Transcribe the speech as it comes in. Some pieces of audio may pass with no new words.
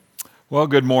Well,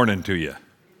 good morning to you.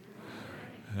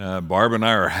 Barb and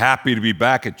I are happy to be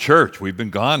back at church. We've been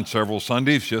gone several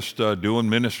Sundays just doing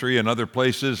ministry in other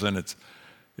places, and it's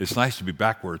nice to be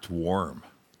back where it's warm.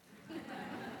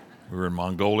 We were in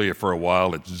Mongolia for a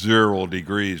while. It's 0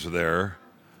 degrees there,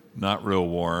 not real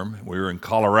warm. We were in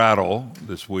Colorado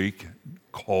this week,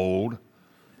 cold.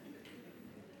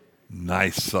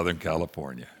 Nice Southern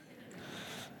California.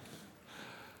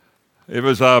 It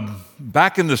was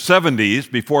back in the 70s,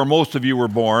 before most of you were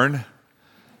born.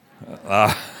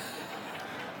 I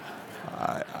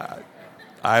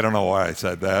don't know why I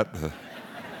said that. The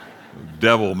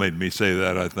devil made me say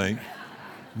that, I think.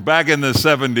 Back in the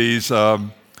 70s,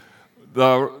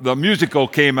 the musical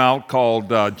came out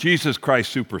called Jesus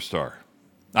Christ Superstar.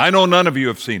 I know none of you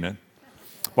have seen it,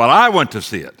 but I went to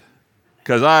see it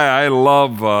because I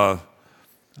love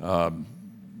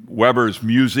Weber's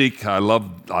music. I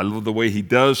love the way he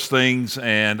does things,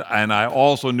 and I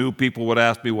also knew people would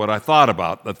ask me what I thought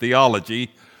about the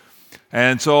theology,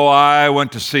 and so I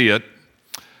went to see it.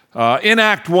 In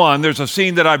Act 1, there's a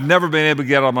scene that I've never been able to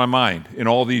get out of my mind in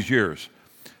all these years.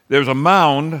 There's a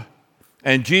mound,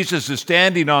 and Jesus is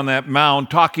standing on that mound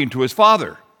talking to his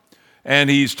Father, and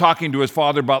he's talking to his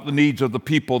Father about the needs of the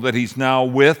people that he's now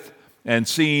with and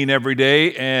seeing every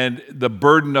day, and the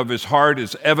burden of his heart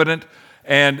is evident.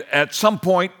 And at some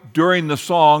point during the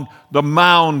song, the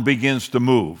mound begins to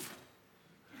move.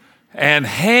 And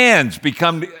hands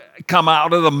come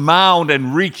out of the mound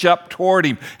and reach up toward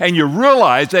him. And you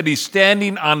realize that he's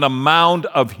standing on the mound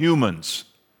of humans.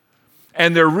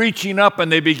 And they're reaching up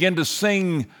and they begin to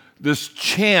sing this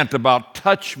chant about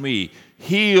touch me,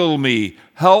 heal me,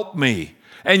 help me.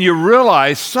 And you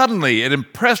realize suddenly it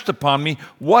impressed upon me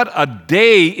what a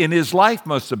day in his life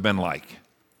must have been like.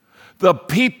 The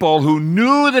people who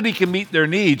knew that he could meet their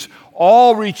needs,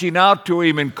 all reaching out to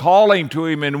him and calling to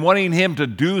him and wanting him to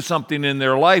do something in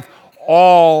their life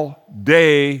all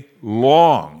day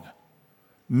long.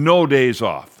 No days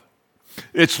off.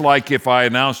 It's like if I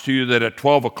announced to you that at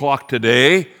 12 o'clock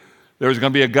today, there's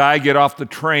going to be a guy get off the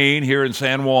train here in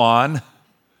San Juan.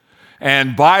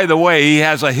 And by the way, he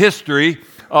has a history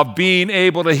of being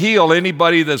able to heal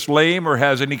anybody that's lame or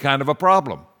has any kind of a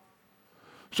problem.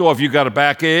 So if you've got a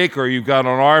backache or you've got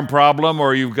an arm problem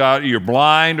or you're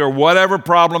blind or whatever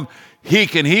problem, he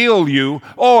can heal you.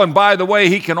 Oh, and by the way,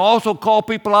 he can also call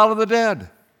people out of the dead.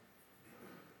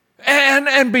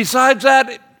 And besides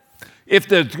that, if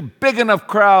there's a big enough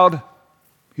crowd,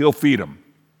 he'll feed them.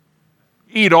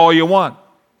 Eat all you want.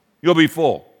 You'll be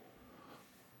full.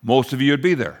 Most of you would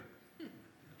be there.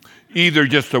 Either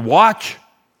just to watch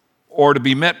or to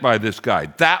be met by this guy.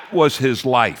 That was his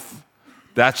life.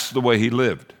 That's the way he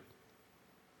lived.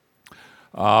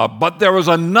 But there was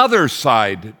another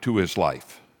side to his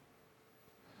life.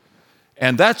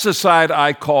 And that's the side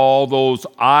I call those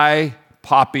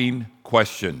eye-popping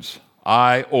questions,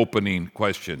 eye-opening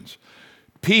questions.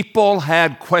 People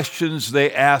had questions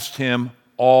they asked him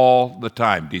all the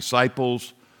time.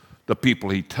 Disciples, the people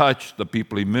he touched, the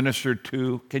people he ministered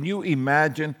to. Can you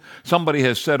imagine? Somebody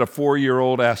has said a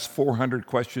 4-year-old asks 400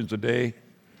 questions a day.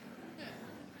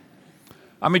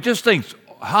 I mean, just think,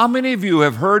 how many of you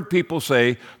have heard people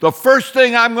say, the first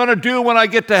thing I'm going to do when I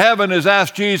get to heaven is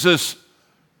ask Jesus,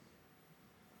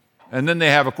 and then they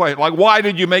have a question, like, why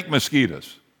did you make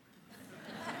mosquitoes?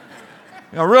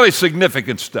 Really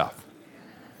significant stuff.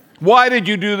 Why did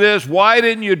you do this? Why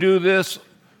didn't you do this?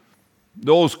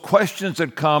 Those questions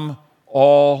that come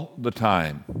all the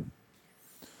time.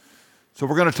 So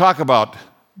we're going to talk about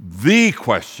the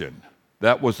question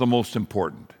that was the most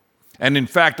important. And in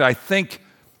fact, I think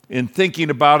in thinking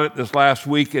about it this last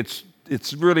week, it's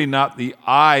really not the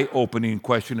eye-opening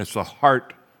question, it's the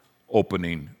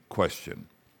heart-opening question.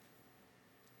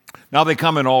 Now, they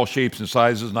come in all shapes and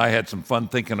sizes, and I had some fun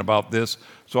thinking about this,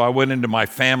 so I went into my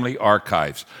family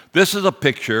archives. This is a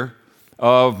picture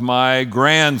of my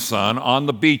grandson on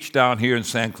the beach down here in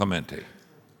San Clemente.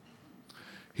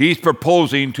 He's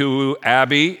proposing to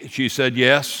Abby. She said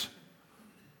yes.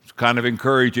 It's kind of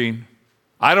encouraging.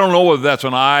 I don't know whether that's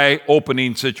an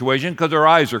eye-opening situation because her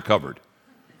eyes are covered.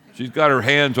 She's got her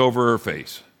hands over her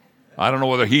face. I don't know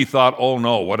whether he thought, oh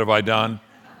no, what have I done?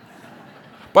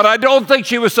 But I don't think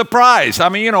she was surprised. I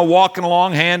mean, walking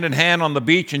along hand in hand on the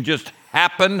beach and just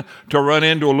happen to run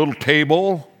into a little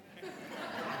table.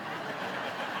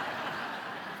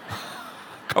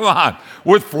 Come on,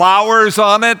 with flowers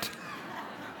on it.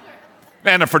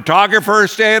 And a photographer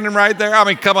standing right there. I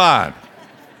mean, come on.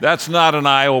 That's not an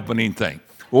eye-opening thing.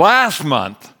 Last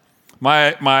month,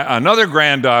 my another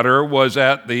granddaughter was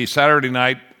at the Saturday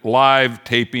Night Live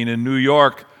taping in New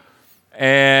York,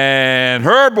 and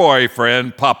her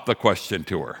boyfriend popped the question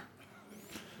to her.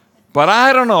 But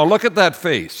I don't know. Look at that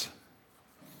face.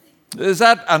 Is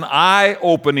that an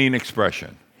eye-opening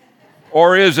expression?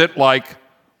 Or is it like,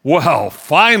 well,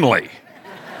 finally?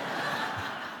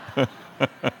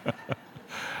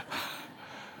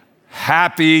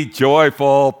 Happy,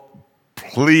 joyful,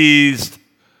 pleased.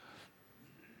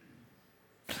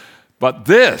 But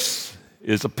this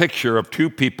is a picture of two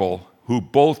people who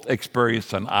both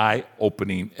experienced an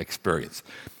eye-opening experience.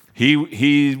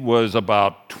 He was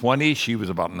about 20, she was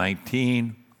about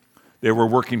 19. They were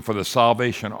working for the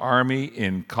Salvation Army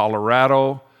in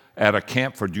Colorado at a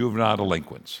camp for juvenile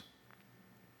delinquents.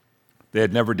 They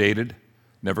had never dated,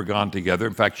 never gone together.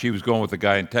 In fact, she was going with a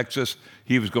guy in Texas.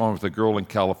 He was going with a girl in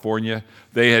California.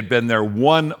 They had been there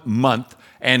 1 month,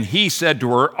 and he said to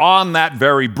her on that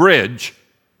very bridge,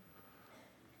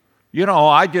 you know,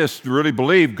 I just really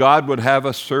believe God would have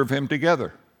us serve him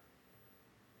together.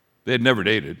 They had never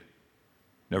dated,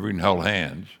 never even held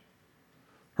hands.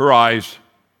 Her eyes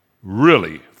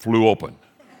really flew open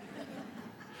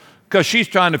because she's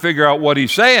trying to figure out what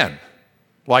he's saying.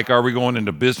 Like, are we going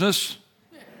into business?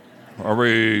 Are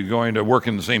we going to work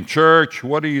in the same church?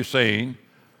 What are you saying?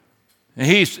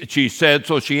 And she said,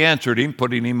 so she answered him,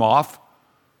 putting him off.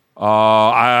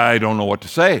 I don't know what to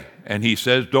say. And he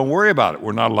says, don't worry about it.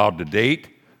 We're not allowed to date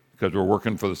because we're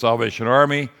working for the Salvation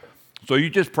Army. So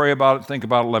you just pray about it, think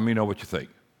about it, let me know what you think.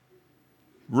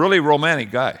 Really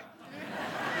romantic guy.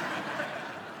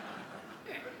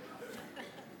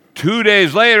 2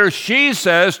 days later, she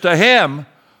says to him,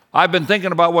 I've been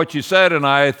thinking about what you said, and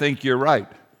I think you're right.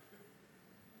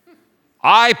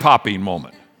 Eye-popping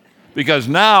moment. Because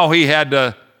now he had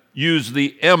to use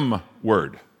the M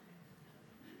word.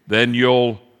 Then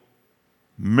you'll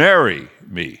marry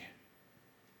me.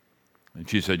 And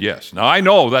she said, yes. Now, I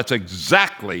know that's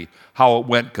exactly how it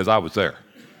went because I was there.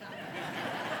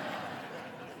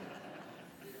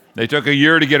 They took a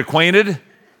year to get acquainted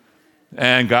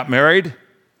and got married.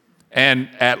 And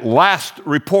at last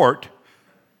report,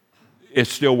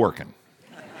 it's still working.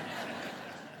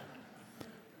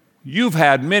 You've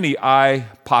had many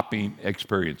eye-popping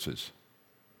experiences.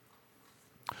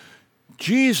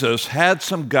 Jesus had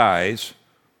some guys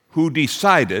who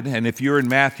decided, and if you're in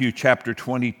Matthew chapter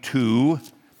 22,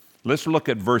 let's look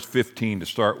at verse 15 to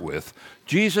start with.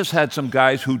 Jesus had some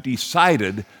guys who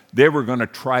decided they were going to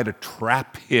try to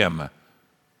trap him.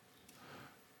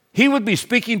 He would be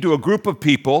speaking to a group of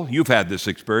people, you've had this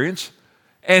experience,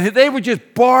 and they would just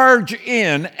barge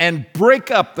in and break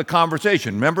up the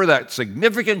conversation. Remember that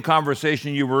significant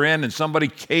conversation you were in and somebody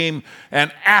came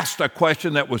and asked a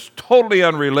question that was totally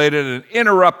unrelated and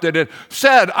interrupted it,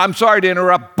 said, I'm sorry to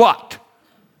interrupt, but.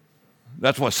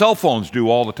 That's what cell phones do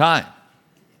all the time.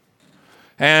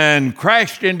 And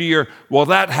crashed into well,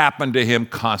 that happened to him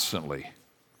constantly.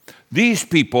 These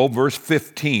people, verse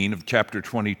 15 of chapter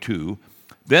 22,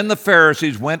 then the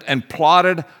Pharisees went and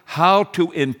plotted how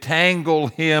to entangle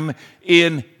him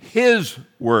in his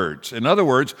words. In other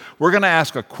words, we're going to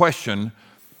ask a question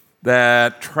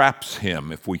that traps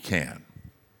him if we can.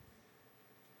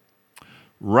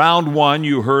 Round one,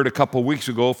 you heard a couple weeks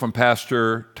ago from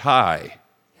Pastor Ty.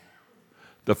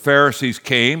 The Pharisees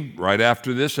came right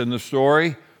after this in the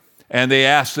story, and they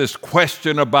asked this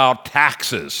question about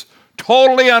taxes,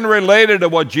 totally unrelated to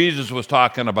what Jesus was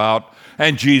talking about.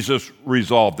 And Jesus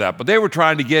resolved that. But they were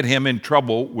trying to get him in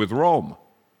trouble with Rome.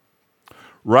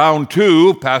 Round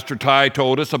two, Pastor Ty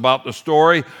told us about the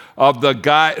story of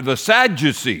the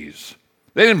Sadducees.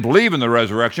 They didn't believe in the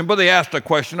resurrection, but they asked a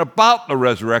question about the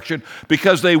resurrection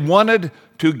because they wanted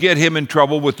to get him in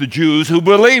trouble with the Jews who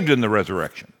believed in the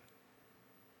resurrection.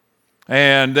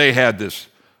 And they had this.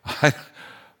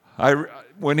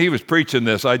 When he was preaching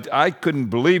this, I couldn't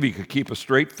believe he could keep a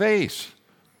straight face.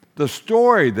 The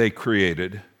story they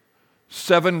created,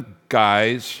 7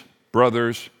 guys,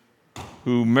 brothers,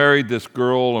 who married this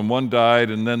girl and one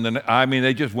died, and then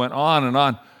they just went on and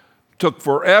on. Took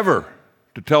forever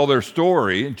to tell their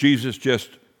story, and Jesus just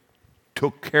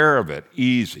took care of it,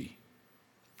 easy.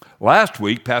 Last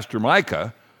week, Pastor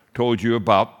Micah told you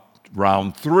about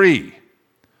round 3.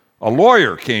 A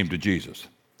lawyer came to Jesus.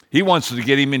 He wants to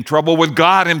get him in trouble with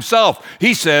God himself.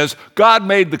 He says, God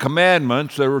made the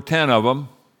commandments, there were 10 of them.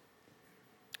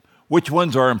 Which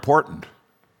ones are important?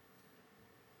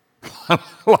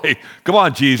 Like, come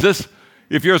on, Jesus.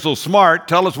 If you're so smart,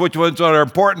 tell us which ones are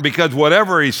important, because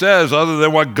whatever he says other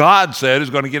than what God said is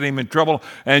going to get him in trouble.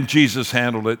 And Jesus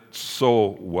handled it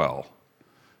so well.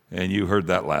 And you heard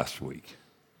that last week.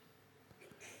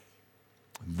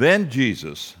 Then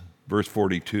Jesus, verse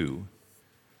 42,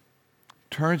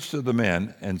 turns to the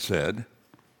men and said,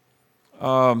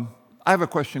 I have a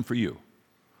question for you.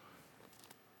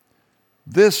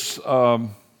 This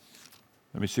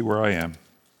Let me see where I am.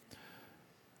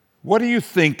 What do you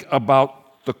think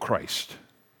about the Christ?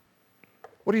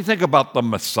 What do you think about the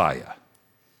Messiah?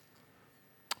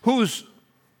 Whose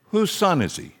son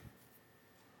is he?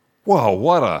 Well,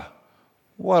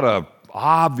 what a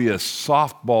obvious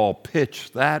softball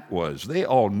pitch that was. They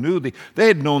all knew they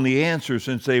had known the answer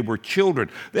since they were children.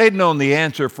 They had known the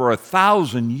answer for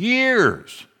 1,000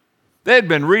 years. They had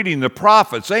been reading the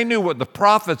prophets. They knew what the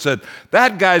prophets said.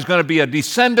 That guy's going to be a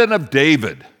descendant of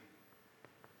David.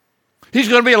 He's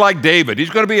going to be like David. He's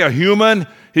going to be a human.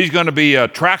 He's going to be an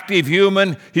attractive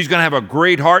human. He's going to have a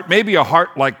great heart, maybe a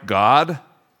heart like God,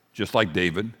 just like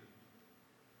David.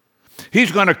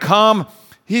 He's going to come.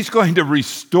 He's going to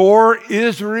restore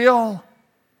Israel.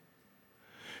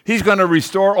 He's going to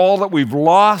restore all that we've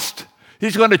lost.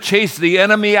 He's going to chase the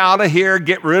enemy out of here,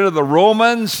 get rid of the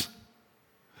Romans.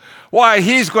 Why,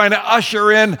 he's going to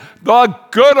usher in the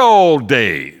good old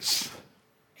days.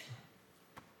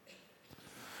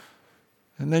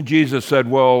 And then Jesus said,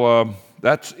 well,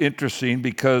 that's interesting,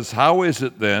 because how is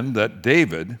it then that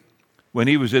David, when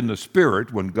he was in the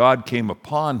Spirit, when God came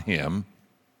upon him,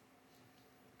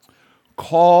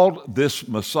 called this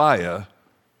Messiah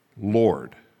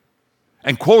Lord,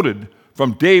 and quoted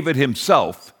from David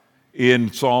himself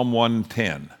in Psalm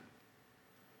 110?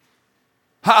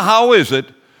 How is it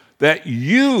that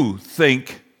you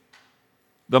think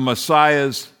the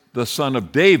Messiah's the son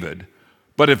of David,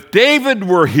 but if David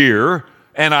were here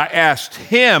and I asked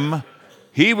him,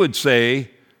 he would say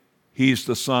he's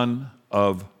the Son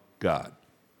of God?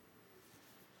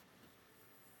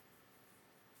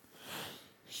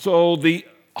 So the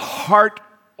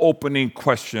heart-opening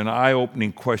question,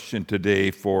 eye-opening question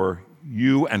today for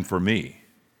you and for me,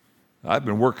 I've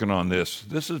been working on this.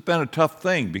 This has been a tough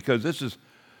thing, because this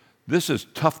is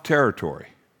tough territory.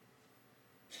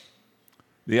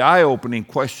 The eye-opening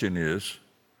question is,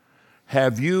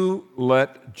 have you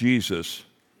let Jesus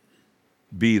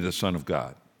be the Son of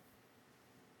God?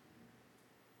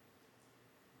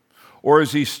 Or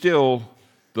is he still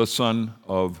the son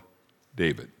of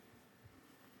David?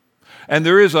 And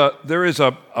there is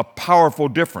a powerful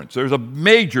difference. There's a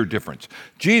major difference.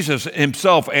 Jesus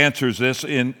himself answers this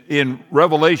in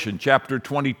Revelation chapter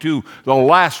 22,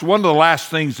 one of the last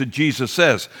things that Jesus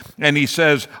says. And he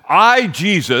says, I,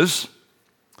 Jesus,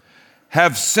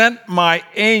 have sent my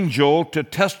angel to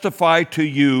testify to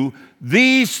you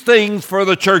these things for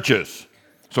the churches.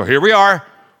 So here we are.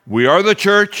 We are the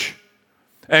church,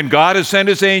 and God has sent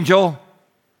his angel.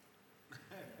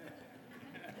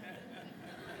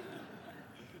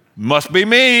 Must be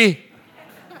me.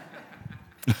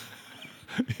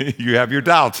 You have your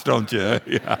doubts, don't you?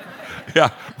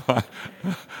 Yeah.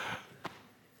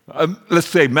 Let's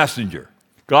say messenger.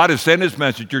 God has sent his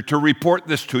messenger to report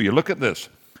this to you. Look at this.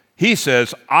 He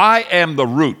says, I am the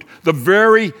root, the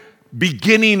very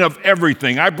beginning of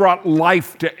everything. I brought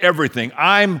life to everything.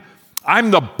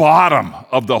 I'm the bottom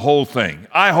of the whole thing.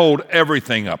 I hold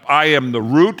everything up. I am the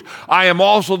root. I am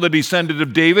also the descendant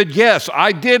of David. Yes,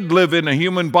 I did live in a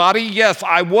human body. Yes,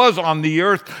 I was on the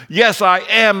earth. Yes, I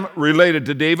am related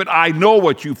to David. I know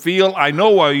what you feel. I know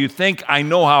what you think. I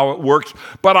know how it works.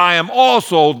 But I am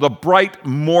also the bright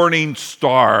morning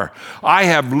star. I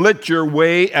have lit your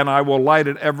way, and I will light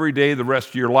it every day the rest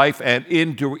of your life. And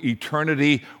into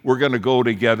eternity, we're going to go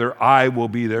together. I will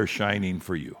be there shining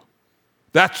for you.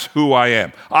 That's who I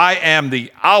am. I am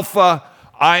the Alpha.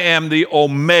 I am the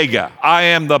Omega. I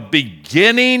am the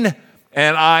beginning,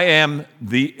 and I am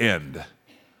the end.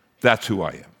 That's who I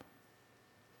am.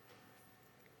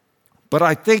 But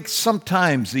I think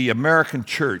sometimes the American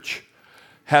church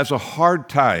has a hard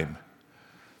time,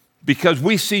 because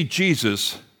we see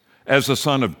Jesus as the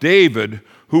son of David,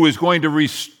 who is going to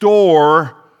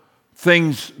restore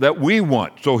things that we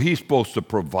want. So he's supposed to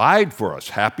provide for us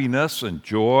happiness and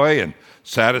joy and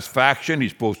satisfaction.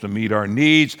 He's supposed to meet our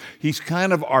needs. He's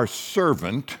kind of our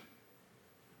servant.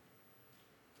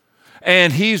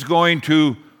 And he's going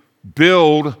to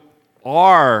build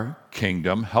our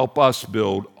kingdom, help us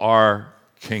build our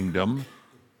kingdom.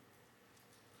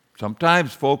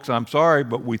 Sometimes, folks, I'm sorry,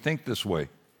 but we think this way.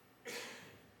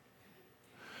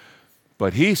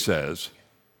 But he says,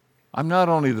 I'm not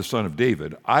only the son of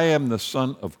David, I am the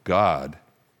Son of God,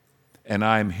 and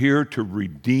I am here to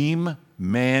redeem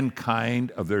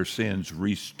mankind of their sins,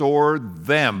 restore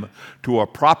them to a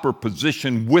proper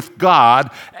position with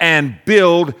God, and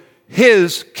build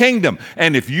his kingdom.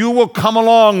 And if you will come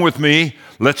along with me,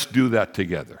 let's do that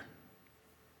together.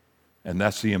 And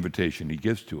that's the invitation he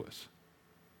gives to us.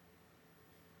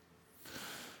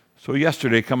 So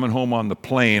yesterday, coming home on the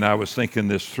plane, I was thinking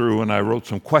this through, and I wrote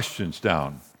some questions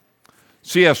down.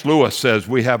 C.S. Lewis says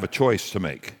we have a choice to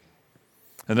make.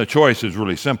 And the choice is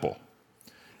really simple.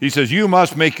 He says, you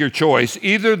must make your choice.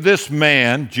 Either this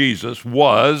man, Jesus,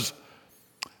 was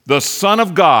the Son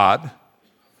of God,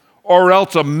 or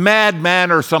else a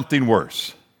madman or something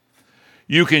worse.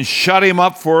 You can shut him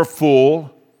up for a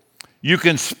fool. You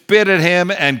can spit at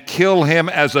him and kill him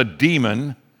as a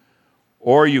demon,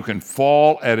 or you can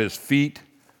fall at his feet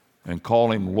and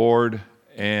call him Lord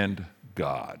and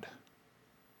God.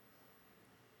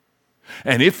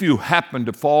 And if you happen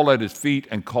to fall at his feet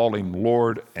and call him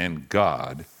Lord and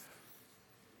God,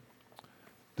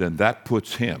 then that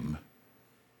puts him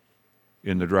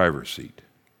in the driver's seat,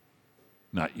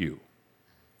 not you.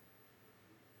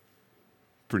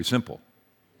 Pretty simple.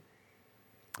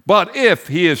 But if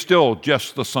he is still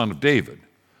just the son of David,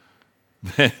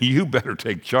 then you better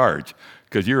take charge,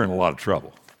 because you're in a lot of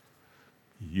trouble.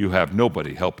 You have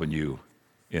nobody helping you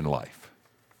in life.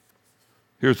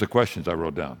 Here's the questions I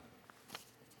wrote down.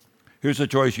 Here's the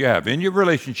choice you have. In your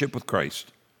relationship with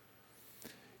Christ,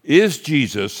 is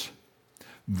Jesus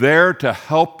there to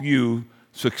help you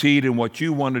succeed in what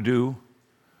you want to do,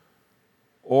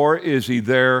 or is he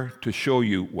there to show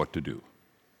you what to do?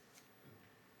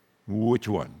 Which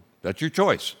one? That's your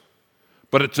choice.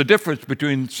 But it's a difference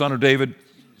between son of David,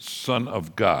 son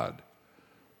of God.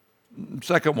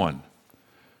 Second one,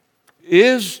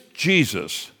 is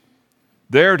Jesus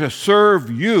there to serve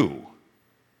you,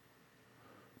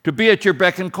 to be at your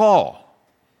beck and call,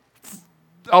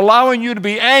 allowing you to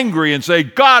be angry and say,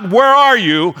 God, where are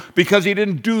you? Because he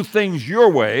didn't do things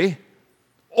your way.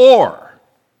 Or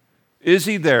is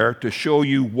he there to show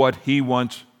you what he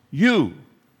wants you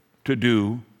to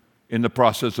do in the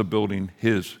process of building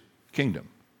his kingdom?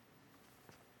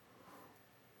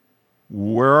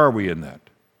 Where are we in that?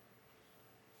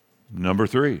 Number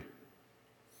 3,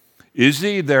 is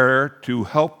he there to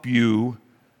help you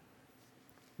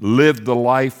live the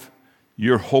life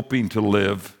you're hoping to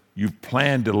live, you've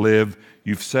planned to live,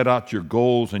 you've set out your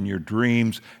goals and your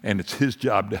dreams, and it's his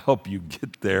job to help you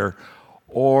get there?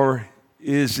 Or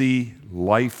is he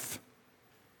life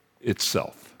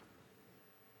itself,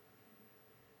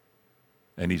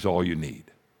 and he's all you need?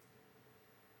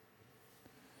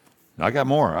 Now, I got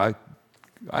more. I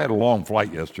had a long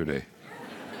flight yesterday.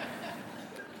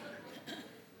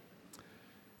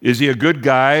 Is he a good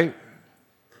guy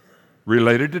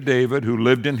related to David who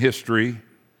lived in history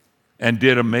and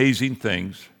did amazing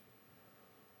things?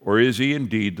 Or is he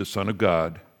indeed the Son of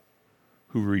God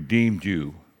who redeemed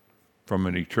you from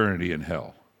an eternity in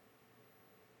hell?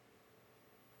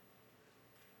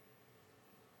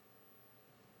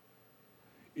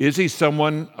 Is he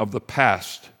someone of the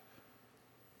past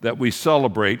that we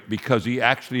celebrate because he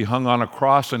actually hung on a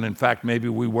cross, and in fact maybe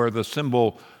we wear the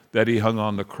symbol that he hung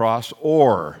on the cross?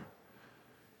 Or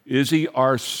is he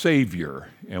our Savior,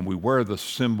 and we wear the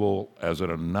symbol as an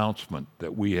announcement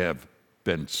that we have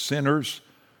been sinners,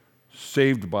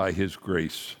 saved by his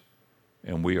grace,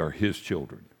 and we are his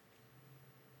children?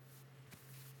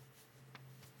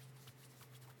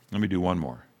 Let me do one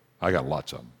more. I got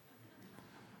lots of them.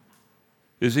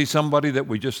 Is he somebody that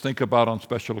we just think about on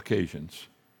special occasions?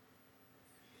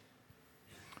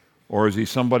 Or is he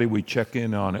somebody we check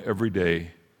in on every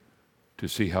day to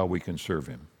see how we can serve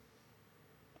him?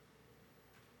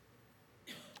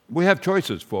 We have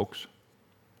choices, folks.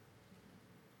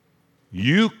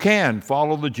 You can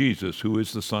follow the Jesus who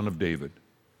is the Son of David,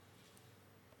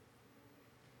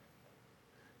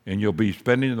 and you'll be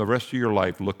spending the rest of your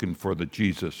life looking for the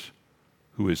Jesus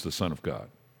who is the Son of God.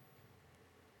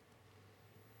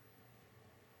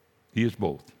 He is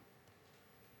both.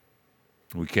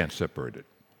 We can't separate it.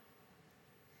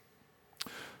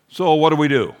 So what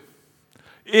do?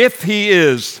 If he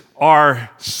is our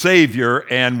Savior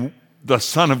and the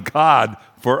Son of God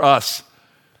for us,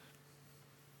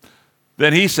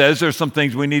 then he says there's some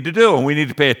things we need to do, and we need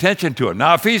to pay attention to it.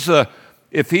 Now, if he's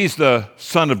the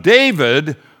Son of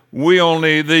David,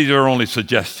 these are only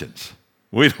suggestions.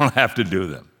 We don't have to do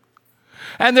them.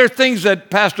 And there are things that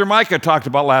Pastor Micah talked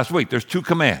about last week. There's 2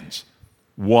 commands.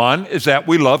 One is that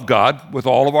we love God with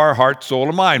all of our heart, soul,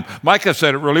 and mind. Micah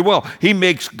said it really well. He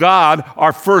makes God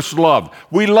our first love.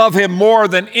 We love him more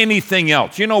than anything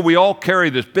else. You know, we all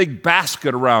carry this big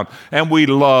basket around, and we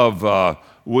love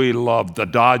the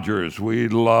Dodgers. We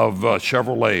love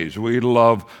Chevrolets. We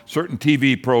love certain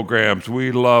TV programs.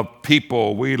 We love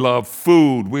people. We love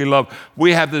food.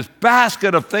 We have this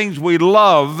basket of things we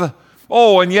love.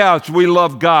 Oh, and yes, we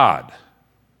love God.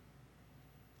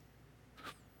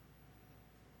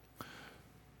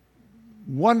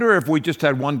 Wonder if we just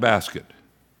had one basket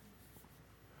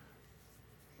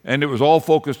and it was all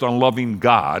focused on loving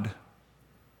God,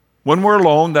 When we're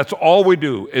alone, that's all we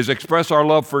do is express our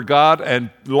love for God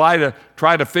and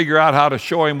try to figure out how to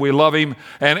show Him we love Him,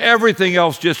 and everything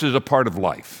else just is a part of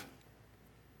life.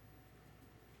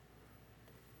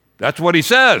 That's what He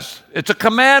says. It's a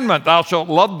commandment. Thou shalt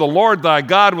love the Lord thy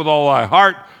God with all thy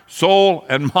heart, soul,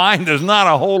 and mind. There's not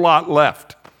a whole lot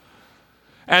left.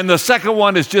 And the second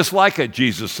one is just like it,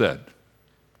 Jesus said.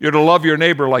 You're to love your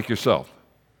neighbor like yourself.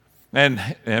 And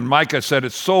Micah said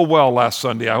it so well last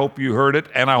Sunday. I hope you heard it,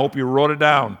 and I hope you wrote it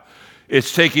down.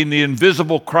 It's taking the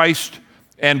invisible Christ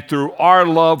and through our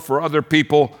love for other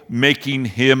people, making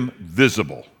Him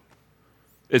visible.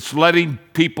 It's letting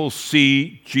people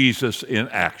see Jesus in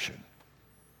action.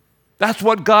 That's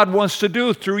what God wants to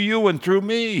do through you and through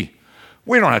me.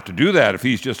 We don't have to do that if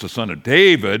He's just a son of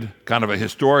David, kind of a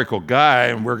historical guy,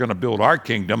 and we're going to build our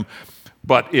kingdom.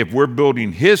 But if we're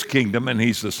building His kingdom and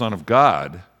He's the Son of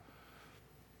God,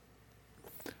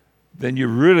 then you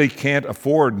really can't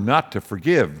afford not to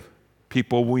forgive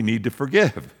people we need to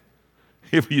forgive.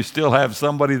 If you still have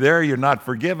somebody there you're not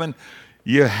forgiven,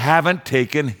 you haven't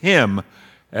taken Him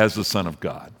as the Son of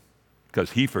God,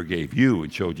 because He forgave you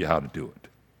and showed you how to do it.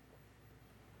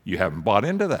 You haven't bought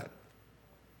into that.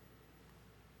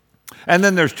 And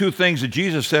then there's two things that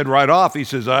Jesus said right off. He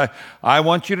says, I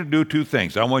want you to do two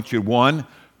things. I want you, one,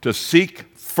 to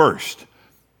seek first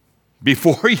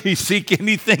before you seek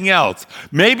anything else.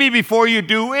 Maybe before you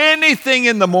do anything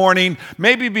in the morning,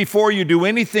 maybe before you do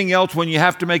anything else when you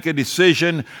have to make a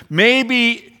decision,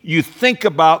 maybe you think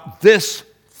about this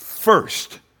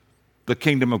first, the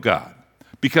kingdom of God,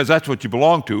 because that's what you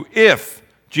belong to if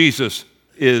Jesus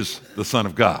is the Son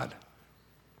of God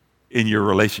in your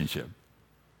relationship.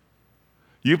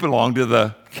 You belong to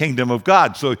the kingdom of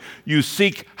God. So you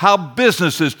seek how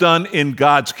business is done in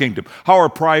God's kingdom. How are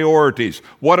priorities?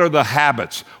 What are the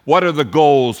habits? What are the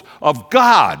goals of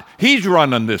God? He's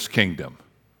running this kingdom.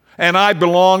 And I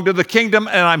belong to the kingdom,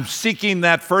 and I'm seeking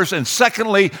that first. And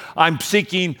secondly, I'm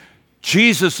seeking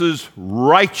Jesus'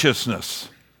 righteousness.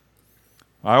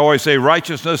 I always say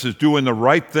righteousness is doing the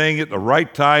right thing at the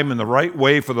right time in the right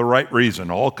way for the right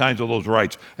reason. All kinds of those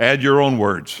rights. Add your own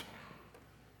words.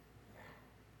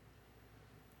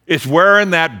 It's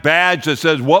wearing that badge that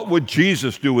says, what would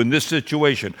Jesus do in this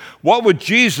situation? What would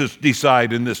Jesus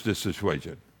decide in this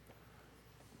situation?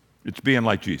 It's being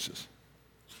like Jesus.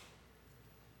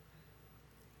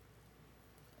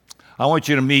 I want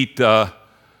you to meet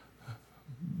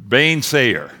Bain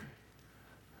Sayer.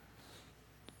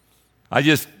 I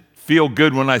just feel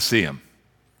good when I see him.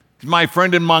 He's my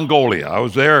friend in Mongolia. I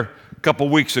was there a couple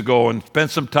weeks ago and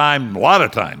spent some time, a lot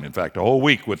of time, in fact, a whole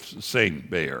week with Saint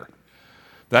Bayer.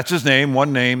 That's his name,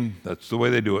 one name. That's the way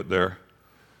they do it there.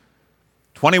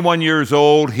 21 years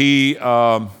old, he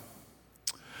was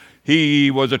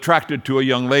attracted to a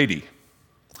young lady.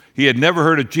 He had never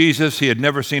heard of Jesus. He had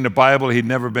never seen a Bible. He'd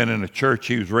never been in a church.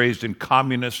 He was raised in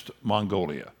communist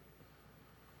Mongolia.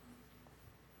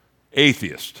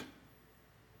 Atheist.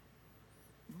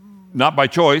 Not by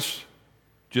choice,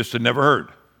 just had never heard.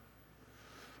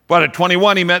 But at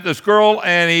 21, he met this girl,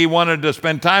 and he wanted to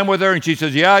spend time with her. And she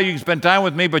says, yeah, you can spend time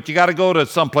with me, but you got to go to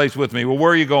someplace with me. Well,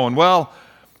 where are you going? Well,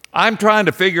 I'm trying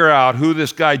to figure out who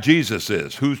this guy Jesus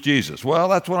is. Who's Jesus? Well,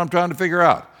 that's what I'm trying to figure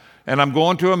out. And I'm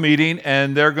going to a meeting,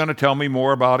 and they're going to tell me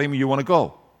more about him. You want to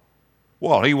go?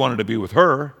 Well, he wanted to be with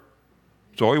her,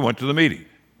 so he went to the meeting.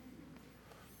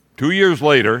 2 years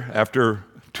later, after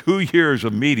 2 years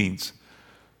of meetings,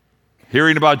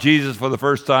 hearing about Jesus for the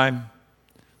first time,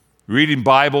 reading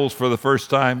Bibles for the first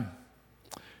time,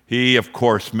 he, of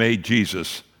course, made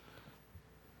Jesus,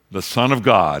 the Son of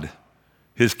God,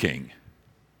 his king.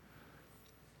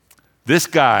 This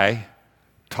guy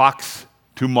talks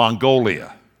to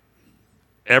Mongolia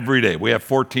every day. We have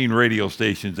 14 radio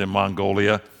stations in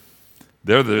Mongolia.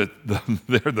 They're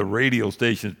the radio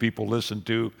stations people listen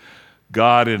to.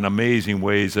 God, in amazing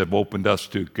ways, have opened us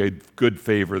to good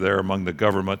favor there among the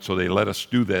government, so they let us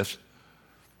do this.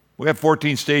 We have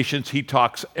 14 stations. He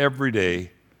talks every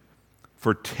day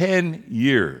for 10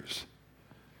 years.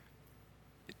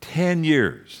 10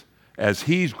 years. As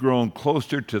he's grown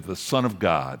closer to the Son of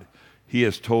God, he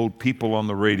has told people on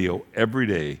the radio every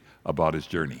day about his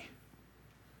journey.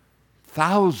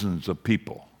 Thousands of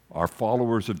people are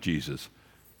followers of Jesus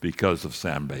because of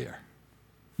Sam Bayer.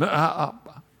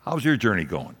 How's your journey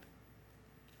going?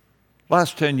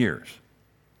 Last 10 years.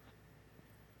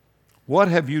 What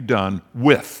have you done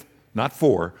with, not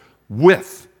for,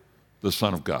 with the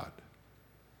Son of God?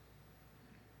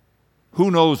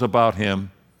 Who knows about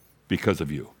him because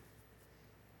of you?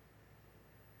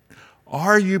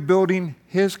 Are you building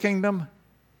his kingdom?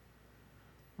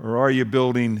 Or are you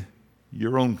building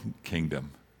your own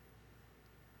kingdom?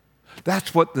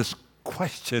 That's what this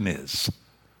question is.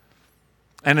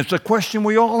 And it's a question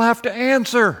we all have to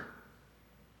answer.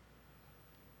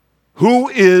 Who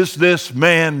is this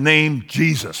man named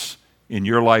Jesus in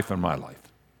your life and my life?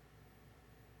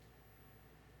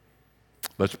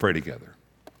 Let's pray together.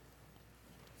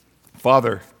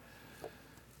 Father,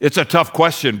 it's a tough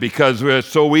question because it's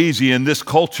so easy in this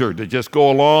culture to just go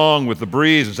along with the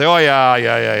breeze and say, oh,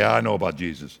 yeah, I know about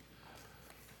Jesus.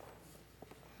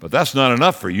 But that's not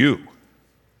enough for you.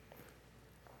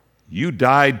 You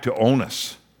died to own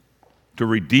us, to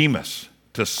redeem us,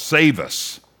 to save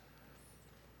us.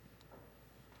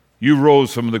 You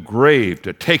rose from the grave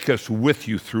to take us with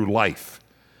you through life,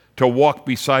 to walk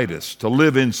beside us, to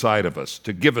live inside of us,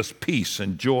 to give us peace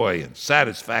and joy and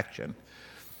satisfaction.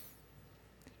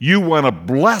 You want to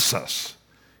bless us.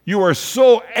 You are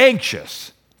so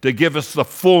anxious to give us the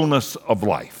fullness of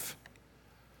life.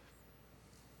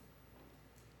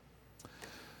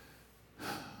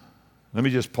 Let me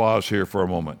just pause here for a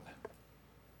moment.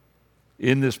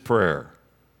 In this prayer,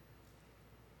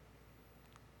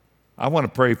 I want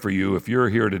to pray for you if you're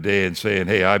here today and saying,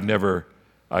 hey, I've never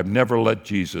let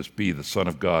Jesus be the Son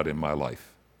of God in my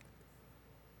life.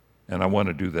 And I want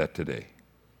to do that today.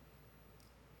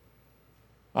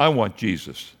 I want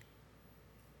Jesus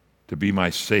to be my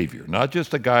Savior, not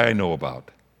just a guy I know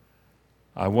about.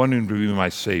 I want him to be my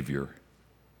Savior,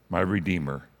 my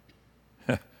Redeemer,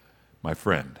 my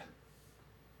friend.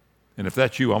 And if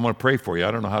that's you, I'm going to pray for you.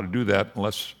 I don't know how to do that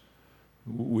unless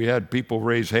we had people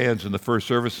raise hands in the first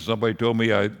service and somebody told me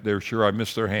they're sure I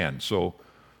missed their hand. So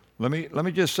let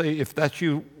me just say, if that's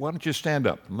you, why don't you stand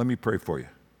up and let me pray for you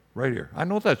right here. I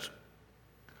know that's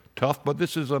tough, but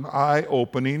this is an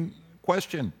eye-opening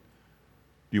question.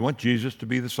 Do you want Jesus to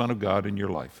be the Son of God in your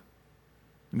life?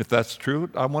 And if that's true,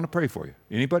 I want to pray for you.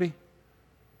 Anybody?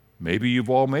 Maybe you've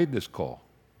all made this call.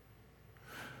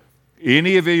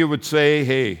 Any of you would say,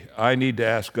 hey, I need to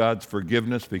ask God's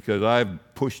forgiveness because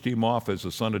I've pushed him off as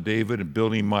the son of David and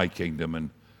building my kingdom, and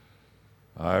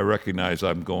I recognize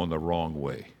I'm going the wrong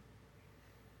way.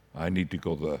 I need to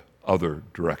go the other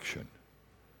direction.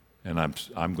 And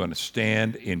I'm going to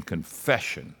stand in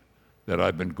confession that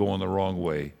I've been going the wrong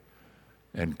way,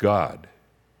 and God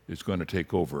is going to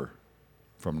take over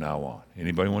from now on.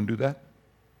 Anybody want to do that?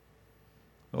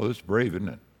 Oh, this is brave, isn't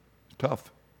it? It's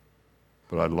tough.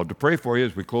 But I'd love to pray for you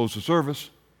as we close the service,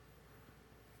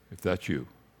 if that's you.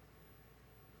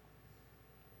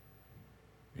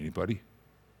 Anybody?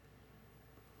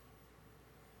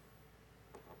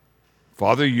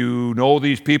 Father, you know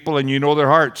these people and you know their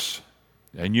hearts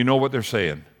and you know what they're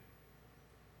saying.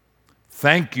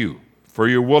 Thank you for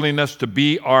your willingness to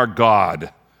be our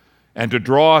God and to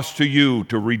draw us to you,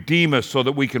 to redeem us so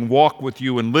that we can walk with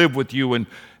you and live with you and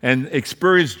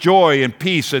experience joy and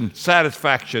peace and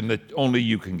satisfaction that only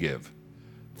you can give.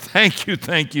 Thank you,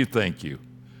 thank you, thank you.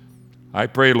 I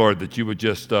pray, Lord, that you would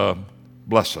just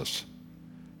bless us.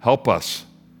 Help us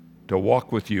to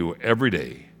walk with you every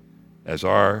day as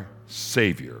our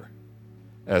Savior,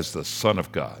 as the Son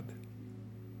of God.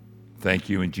 Thank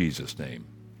you in Jesus' name.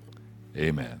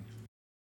 Amen.